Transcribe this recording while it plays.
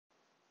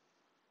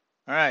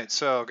All right,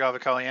 so Agave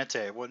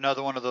Caliente,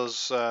 another one of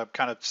those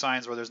kind of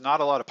signs where there's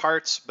not a lot of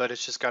parts, but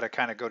it's just got to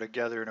kind of go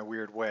together in a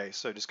weird way.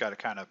 So just got to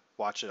kind of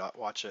watch it,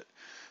 watch it.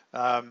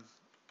 Um,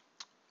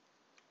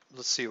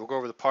 let's see, we'll go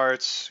over the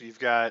parts. You've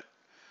got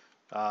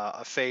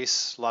a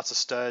face, lots of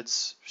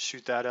studs,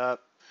 shoot that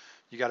up.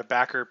 You got a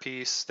backer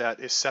piece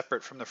that is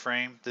separate from the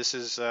frame. This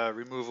is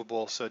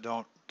removable, so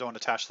don't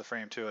attach the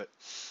frame to it.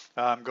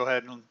 Go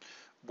ahead and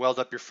weld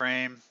up your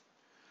frame,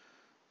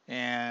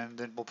 and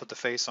then we'll put the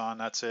face on.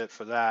 That's it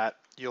for that.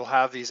 You'll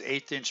have these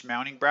 1/8 inch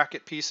mounting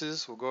bracket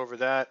pieces. We'll go over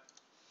that.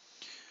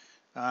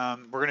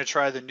 We're going to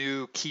try the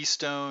new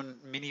Keystone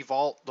Mini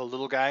Vault, the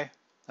little guy,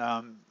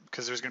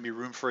 because there's going to be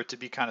room for it to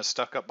be kind of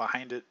stuck up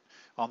behind it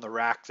on the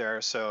rack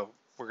there. So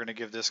we're going to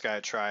give this guy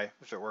a try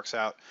if it works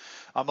out.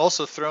 I'm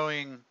also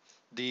throwing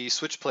the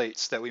switch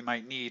plates that we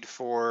might need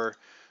for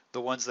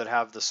the ones that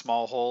have the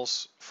small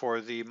holes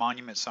for the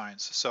monument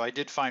signs. So I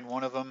did find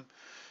one of them.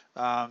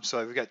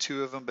 So we've got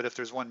two of them, but if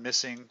there's one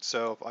missing,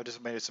 so I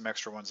just made some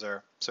extra ones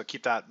there. So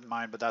keep that in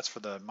mind, but that's for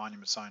the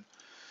monument sign.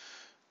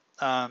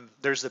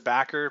 There's the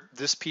backer.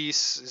 This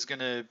piece is going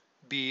to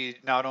be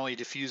not only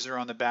diffuser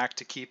on the back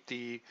to keep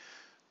the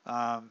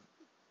um,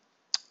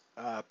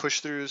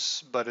 push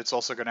throughs, but it's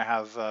also going to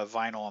have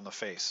vinyl on the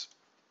face.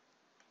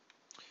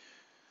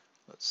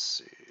 Let's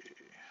see.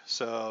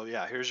 So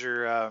yeah, here's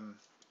your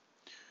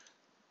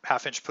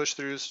 1/2 inch push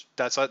throughs.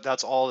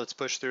 That's all that's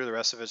pushed through. The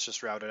rest of it's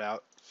just routed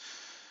out.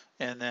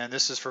 And then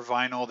this is for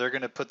vinyl. They're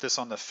going to put this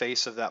on the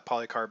face of that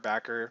polycarb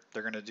backer.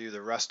 They're going to do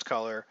the rust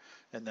color,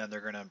 and then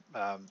they're going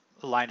to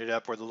line it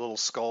up where the little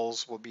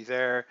skulls will be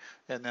there,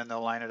 and then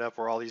they'll line it up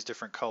where all these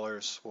different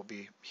colors will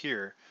be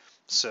here.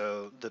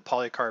 So the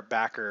polycarb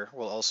backer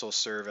will also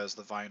serve as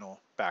the vinyl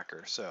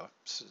backer. So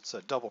it's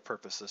a double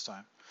purpose this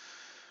time.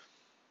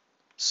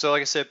 So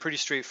like I said, pretty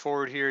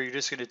straightforward here. You're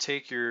just going to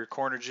take your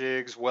corner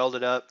jigs, weld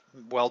it up,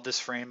 weld this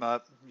frame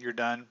up, you're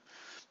done.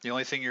 The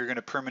only thing you're going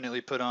to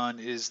permanently put on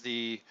is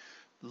the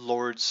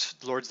Lord's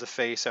the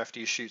face after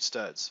you shoot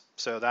studs.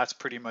 So that's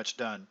pretty much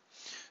done.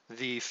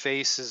 The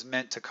face is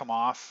meant to come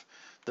off.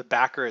 The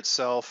backer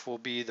itself will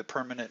be the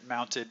permanent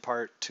mounted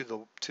part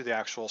to the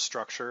actual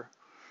structure.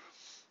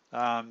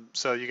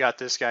 So you got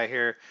this guy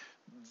here.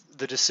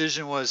 The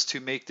decision was to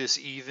make this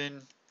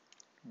even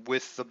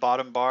with the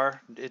bottom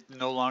bar. It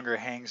no longer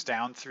hangs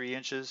down 3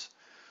 inches.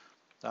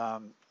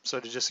 So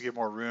to just get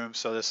more room,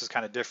 so this is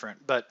kind of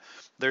different. But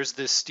there's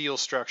this steel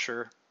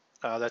structure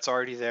that's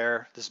already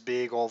there, this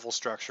big oval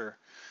structure.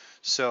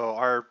 So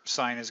our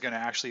sign is going to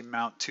actually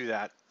mount to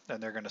that,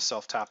 and they're going to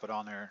self-tap it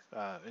on their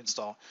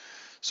install.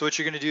 So what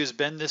you're going to do is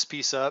bend this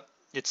piece up.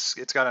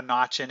 It's got a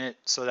notch in it,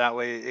 so that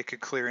way it could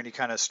clear any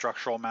kind of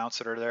structural mounts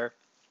that are there.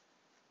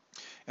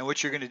 And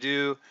what you're going to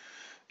do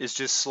is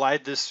just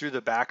slide this through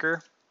the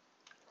backer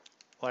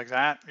like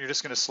that. You're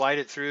just going to slide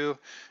it through,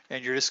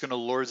 and you're just going to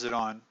lords it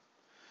on.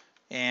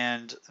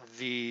 And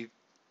the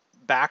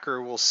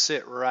backer will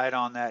sit right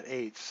on that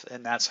 1/8,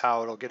 and that's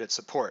how it'll get its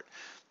support.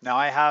 Now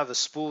I have a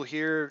spool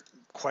here,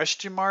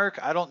 question mark.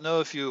 I don't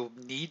know if you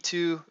need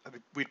to. I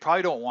mean, we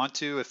probably don't want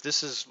to. If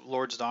this is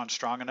Lord's Dawn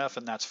strong enough,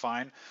 and that's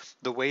fine.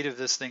 The weight of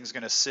this thing's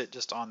going to sit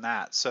just on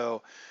that.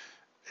 So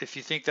if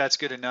you think that's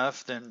good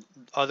enough, then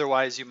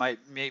otherwise you might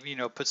maybe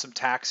put some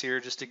tacks here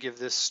just to give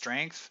this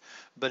strength,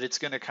 but it's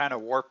going to kind of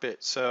warp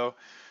it. So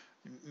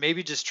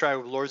maybe just try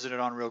lordsing it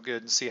on real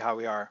good and see how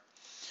we are.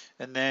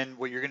 And then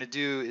what you're going to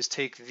do is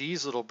take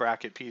these little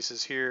bracket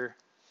pieces here.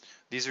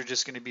 These are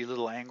just going to be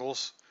little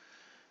angles,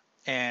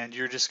 and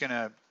you're just going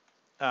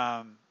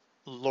to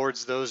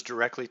lords those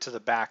directly to the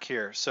back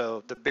here.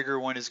 So the bigger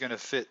one is going to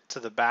fit to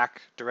the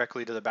back,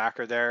 directly to the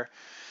backer there.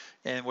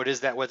 And what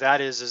that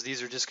is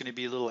these are just going to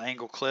be little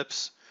angle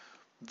clips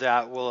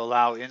that will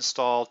allow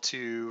install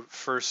to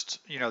first,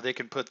 they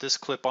can put this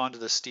clip onto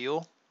the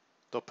steel.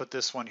 They'll put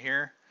this one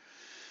here,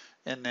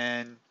 and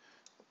then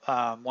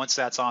once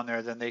that's on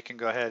there, then they can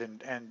go ahead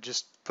and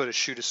just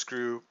shoot a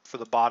screw for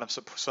the bottom,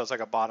 so it's like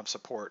a bottom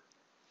support.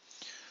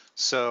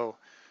 So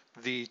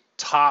the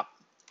top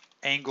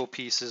angle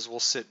pieces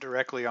will sit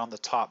directly on the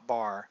top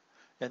bar,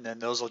 and then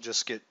those will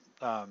just get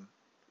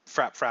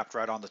frapped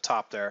right on the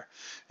top there.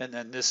 And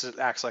then this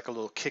acts like a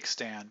little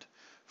kickstand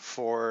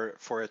for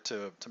it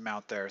to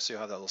mount there, so you'll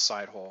have that little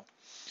side hole.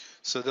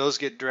 So those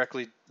get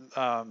directly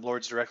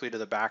lords directly to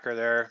the backer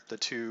there. The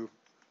two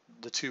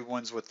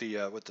ones with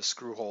the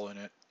screw hole in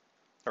it,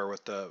 or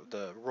with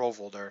the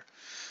roval there.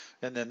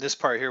 And then this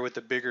part here with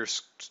the bigger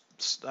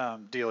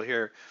deal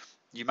here,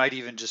 you might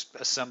even just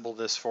assemble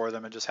this for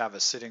them and just have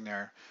it sitting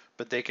there.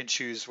 But they can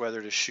choose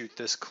whether to shoot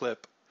this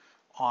clip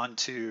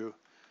onto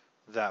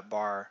that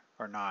bar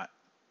or not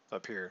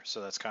up here.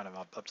 So that's kind of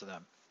up to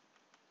them.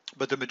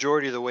 But the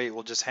majority of the weight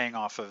will just hang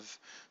off of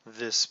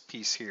this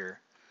piece here.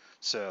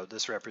 So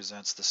this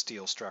represents the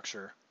steel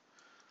structure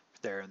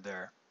there and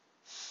there.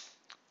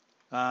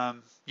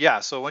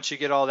 Yeah, so once you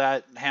get all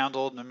that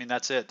handled, I mean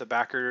that's it. The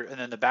backer, and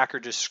then the backer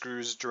just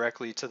screws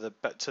directly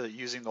to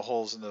using the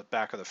holes in the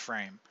back of the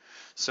frame,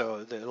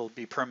 so that it'll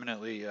be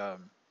permanently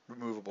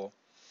removable.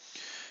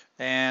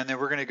 And then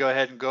we're going to go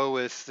ahead and go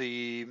with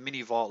the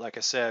mini vault. Like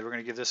I said, we're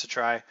going to give this a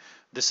try.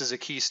 This is a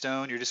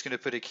keystone. You're just going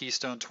to put a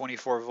keystone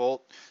 24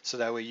 volt, so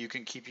that way you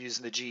can keep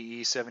using the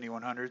GE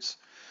 7100s.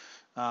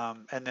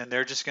 And then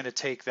they're just going to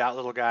take that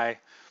little guy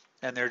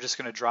and they're just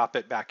going to drop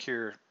it back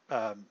here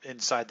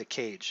inside the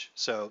cage.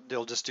 So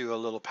they'll just do a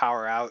little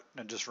power out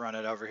and just run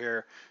it over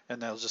here, and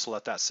they'll just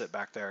let that sit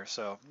back there.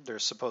 So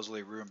there's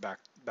supposedly room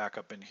back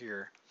up in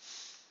here.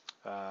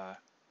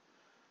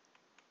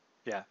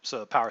 Yeah, so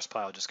the power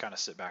supply will just kind of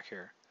sit back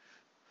here.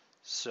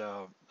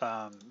 So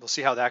we'll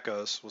see how that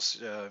goes. We'll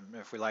see,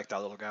 if we like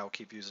that little guy, we'll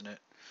keep using it.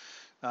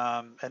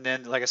 And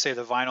then, like I say,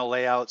 the vinyl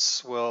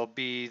layouts will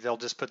be, they'll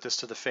just put this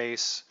to the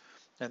face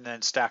and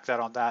then stack that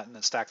on that and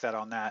then stack that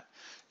on that.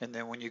 And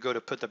then when you go to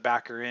put the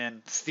backer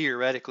in,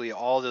 theoretically,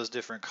 all those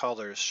different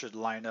colors should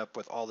line up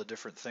with all the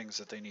different things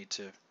that they need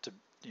to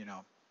you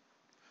know,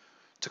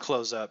 to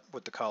close up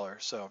with the color.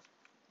 So,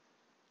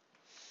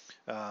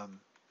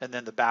 and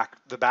then the back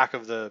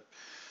of the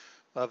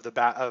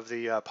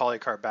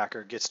polycarb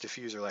backer gets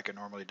diffuser like it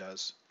normally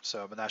does.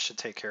 So, but that should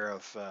take care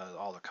of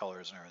all the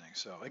colors and everything.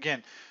 So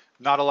again,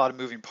 not a lot of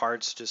moving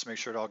parts. Just make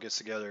sure it all gets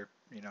together,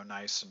 you know,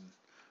 nice. And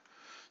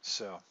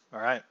so,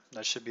 all right,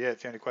 that should be it.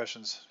 If you have any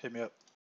questions, hit me up.